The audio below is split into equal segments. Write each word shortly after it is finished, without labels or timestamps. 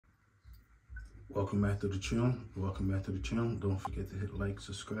Welcome back to the channel. Welcome back to the channel. Don't forget to hit like,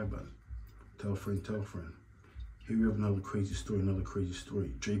 subscribe button. Tell a friend, tell a friend. Here we have another crazy story,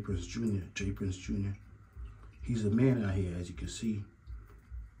 J. Prince Jr. He's a man out here, as you can see.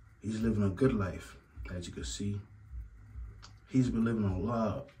 He's living a good life, as you can see. He's been living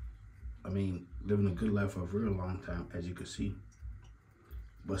living a good life for a very long time, as you can see.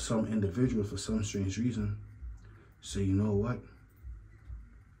 But some individuals, for some strange reason, say, you know what?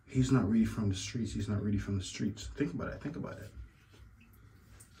 He's not really from the streets. He's not really from the streets. Think about it. Think about it.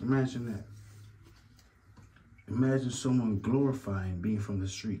 Imagine that. Imagine someone glorifying being from the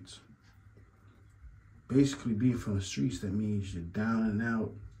streets. Basically, being from the streets, that means you're down and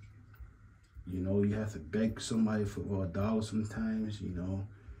out. You know, you have to beg somebody for $1 sometimes, you know.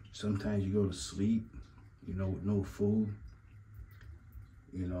 Sometimes you go to sleep, you know, with no food.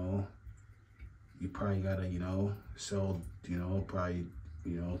 You know, you probably gotta, you know, sell, you know,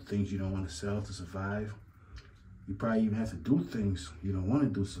 things you don't want to sell to survive. You probably even have to do things you don't want to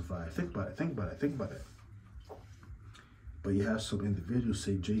do to survive. Think about it, think about it, think about it. But you have some individuals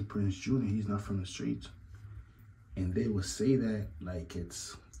say J. Prince Jr., he's not from the streets. And they will say that like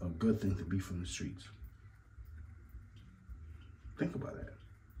it's a good thing to be from the streets. Think about that.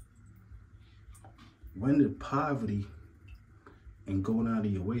 When did poverty and going out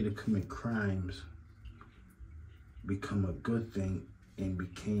of your way to commit crimes become a good thing and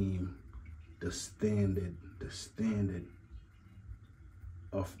became the standard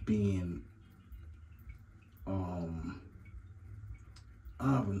of being of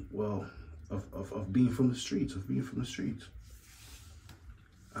being from the streets,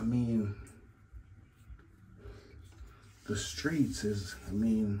 I mean, the streets is, I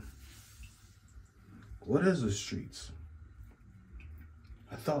mean, what is the streets?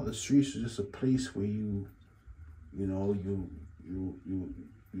 I thought the streets was just a place where you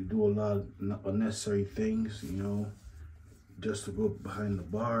do a lot of unnecessary things, you know, just to go behind the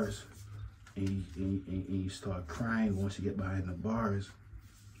bars, and you start crying once you get behind the bars,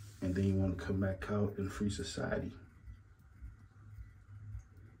 and then you want to come back out in free society.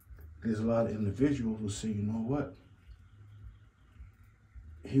 There's a lot of individuals who say, you know what?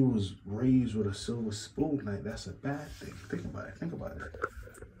 He was raised with a silver spoon, like that's a bad thing. Think about it, think about it.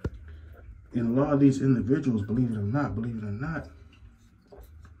 And a lot of these individuals, believe it or not,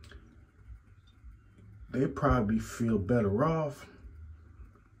 they probably feel better off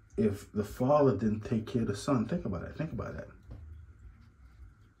if the father didn't take care of the son. Think about it, think about that.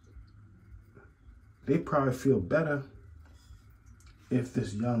 They probably feel better if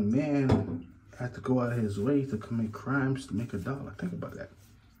this young man had to go out of his way to commit crimes to make $1. Think about that.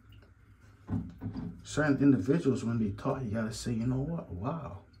 Certain individuals, when they talk, you gotta say, you know what?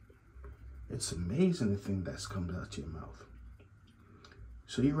 Wow. It's amazing the thing that comes out your mouth.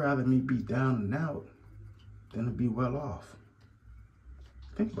 So you'd rather me be down and out than to be well off.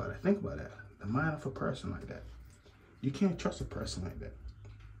 Think about it. Think about that. The mind of a person like that. You can't trust a person like that.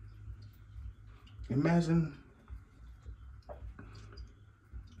 Imagine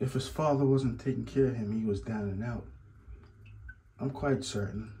if his father wasn't taking care of him, he was down and out. I'm quite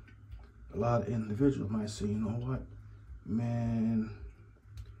certain a lot of individuals might say, you know what, man,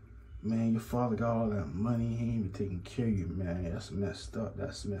 your father got all that money, he ain't even taking care of you, man. That's messed up.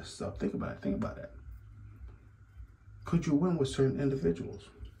 That's messed up. Think about it. Think about that. Could you win with certain individuals?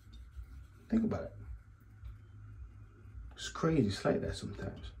 Think about it. It's crazy. It's like that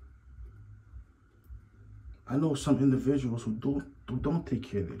sometimes. I know some individuals who don't take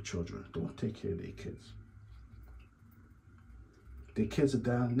care of their children, don't take care of their kids. Their kids are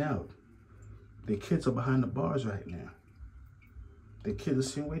down and out. Their kids are behind the bars right now. The kids are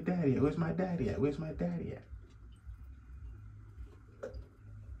saying, where's daddy at? Where's my daddy at? Where's my daddy at?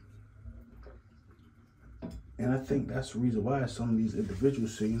 And I think that's the reason why some of these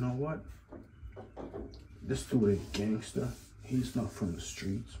individuals say, you know what? This dude ain't gangster. He's not from the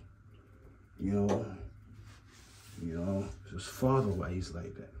streets. You know, it's his father why he's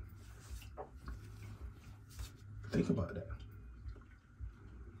like that. Think about that.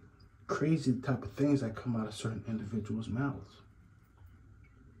 Crazy type of things that come out of certain individuals' mouths.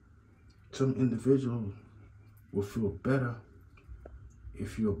 Some individual will feel better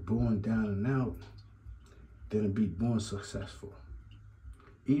if you're born down and out than to be born successful.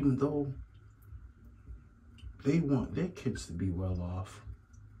 Even though they want their kids to be well off.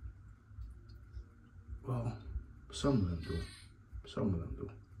 Well, some of them do. Some of them do.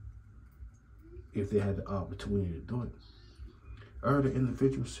 If they had the opportunity to do it. I heard an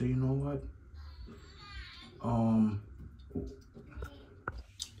individual say, you know what?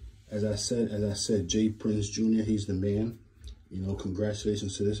 As I said, J. Prince Jr., he's the man. You know,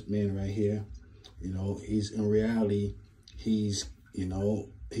 congratulations to this man right here. You know, he's in reality, he's, you know,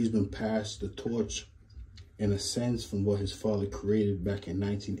 he's been passed the torch in a sense from what his father created back in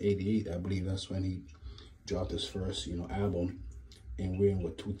 1988. I believe that's when he dropped his first, you know, album. And we're in,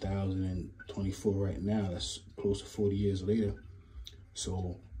 what, 2024 right now. That's close to 40 years later.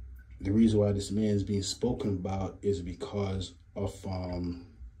 So the reason why this man is being spoken about is because of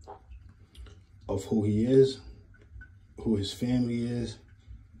who he is, who his family is,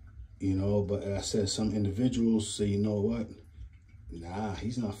 you know. But as I said, some individuals say, you know what? Nah,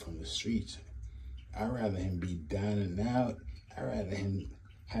 he's not from the streets. I'd rather him be down and out. I'd rather him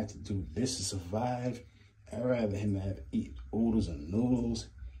have to do this to survive. I'd rather him have eat oodles and noodles.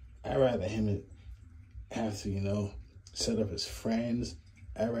 I'd rather him have to, you know, set up his friends.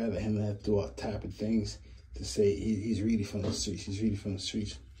 I'd rather him have to do all type of things to say he's really from the streets. He's really from the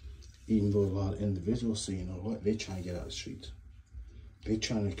streets. Even though a lot of individuals say, you know what, they're trying to get out of the streets. They're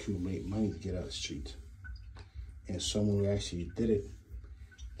trying to accumulate money to get out of the streets. And someone who actually did it,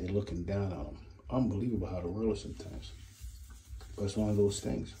 they're looking down on them. Unbelievable how the world is sometimes. But it's one of those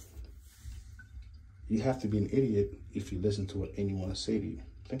things. You have to be an idiot if you listen to what anyone say to you.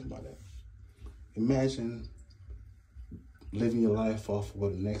 Think about that. Imagine living your life off of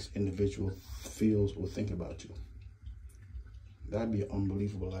what the next individual feels or think about you. That'd be an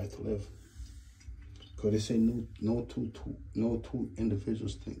unbelievable life to live. Because they say no two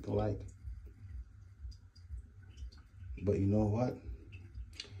individuals think alike. But you know what?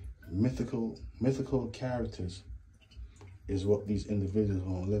 Mythical characters is what these individuals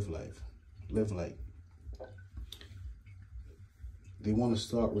want to live like. They want to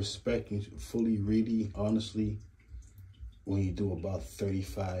start respecting fully, really, honestly, when you do about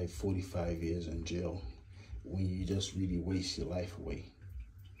 35, 45 years in jail, when you just really waste your life away.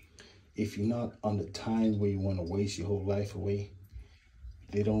 If you're not on the time where you want to waste your whole life away,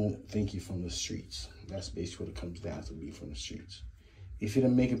 they don't think you're from the streets. That's basically what it comes down to, be from the streets. If you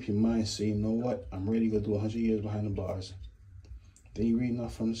don't make up your mind, say, you know what, I'm ready to go do 100 years behind the bars, then you're really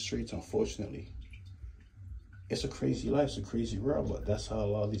not from the streets, unfortunately. It's a crazy life, it's a crazy world, but that's how a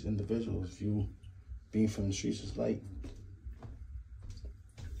lot of these individuals view being from the streets is like.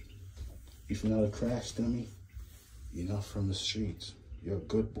 If you're not a crash dummy, you're not from the streets. You're a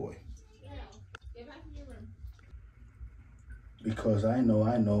good boy. Get back in your room. Because I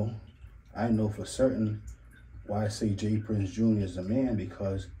know for certain why I say J. Prince Jr. is the man,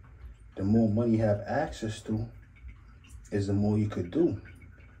 because the more money you have access to is the more you could do.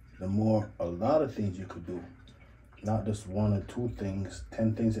 The more, a lot of things you could do. Not just one or two things,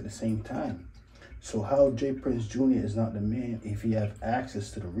 10 things at the same time. So how J. Prince Jr. is not the man if he have access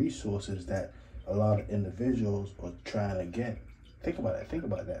to the resources that a lot of individuals are trying to get? Think about that, think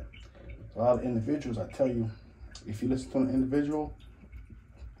about that. A lot of individuals, I tell you, if you listen to an individual,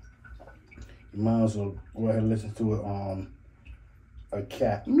 you might as well go ahead and listen to a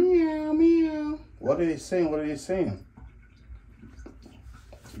cat. Meow, meow. What are they saying? What are they saying?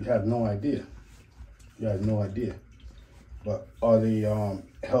 You have no idea. You have no idea. But are they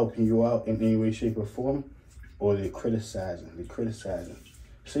helping you out in any way, shape, or form? Or are they criticizing? They're criticizing.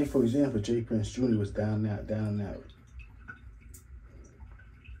 Say, for example, J. Prince Jr. was down and out, down and out.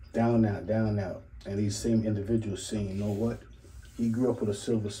 Down and out, down and out. And these same individuals saying, you know what? He grew up with a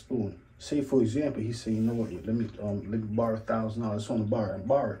silver spoon. Say, for example, he said, you know what? Let me borrow $1,000. I just want to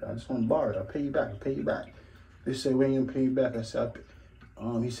borrow it. I just want to borrow it. I'll pay you back. I'll pay you back. They say, we ain't gonna pay you back. I said,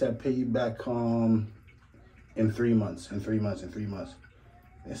 he said, pay you back in 3 months. In 3 months.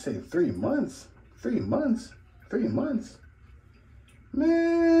 They say 3 months. 3 months. 3 months.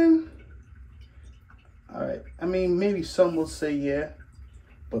 Man. All right. I mean, maybe some will say yeah,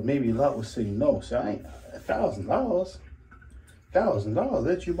 but maybe a lot will say no. So I ain't $1,000. $1,000.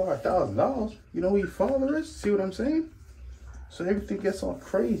 Let you borrow $1,000. You know who your father is? See what I'm saying? So everything gets all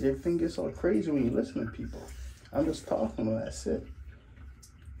crazy. Everything gets all crazy when you listen to people. I'm just talking about that's it.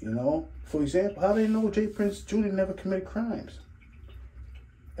 You know, for example, how do they know J. Prince Jr. never committed crimes?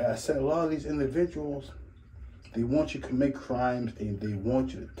 As I said, a lot of these individuals, they want you to commit crimes and they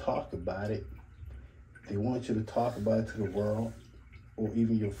want you to talk about it. They want you to talk about it to the world or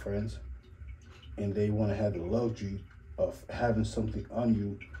even your friends. And they want to have the luxury of having something on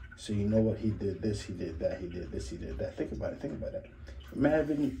you. So you know what, he did this, he did that, he did this, he did that. Think about it, think about that.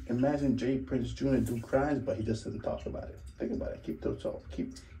 Imagine J. Prince Jr. do crimes, but he just doesn't talk about it. Think about it. Keep to himself.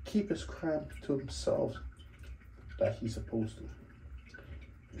 Keep his crime to himself like he's supposed to.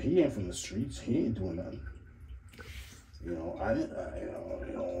 He ain't from the streets. He ain't doing nothing. You know,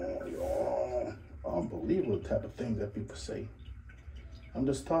 unbelievable type of things that people say. I'm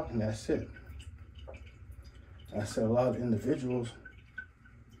just talking, that's it. I said a lot of individuals,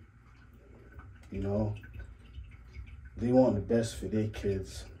 You know, they want the best for their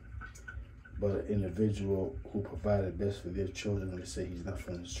kids, but an individual who provided the best for their children, they say he's not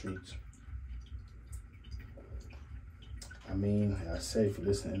from the streets. I mean, I say if you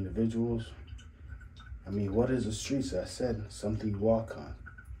listen to individuals, I mean, what is the streets? I said something you walk on.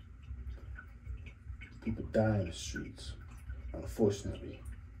 People die in the streets, unfortunately.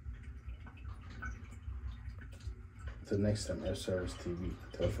 Until next time, F Service TV.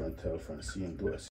 Tell a friend, see you and do it.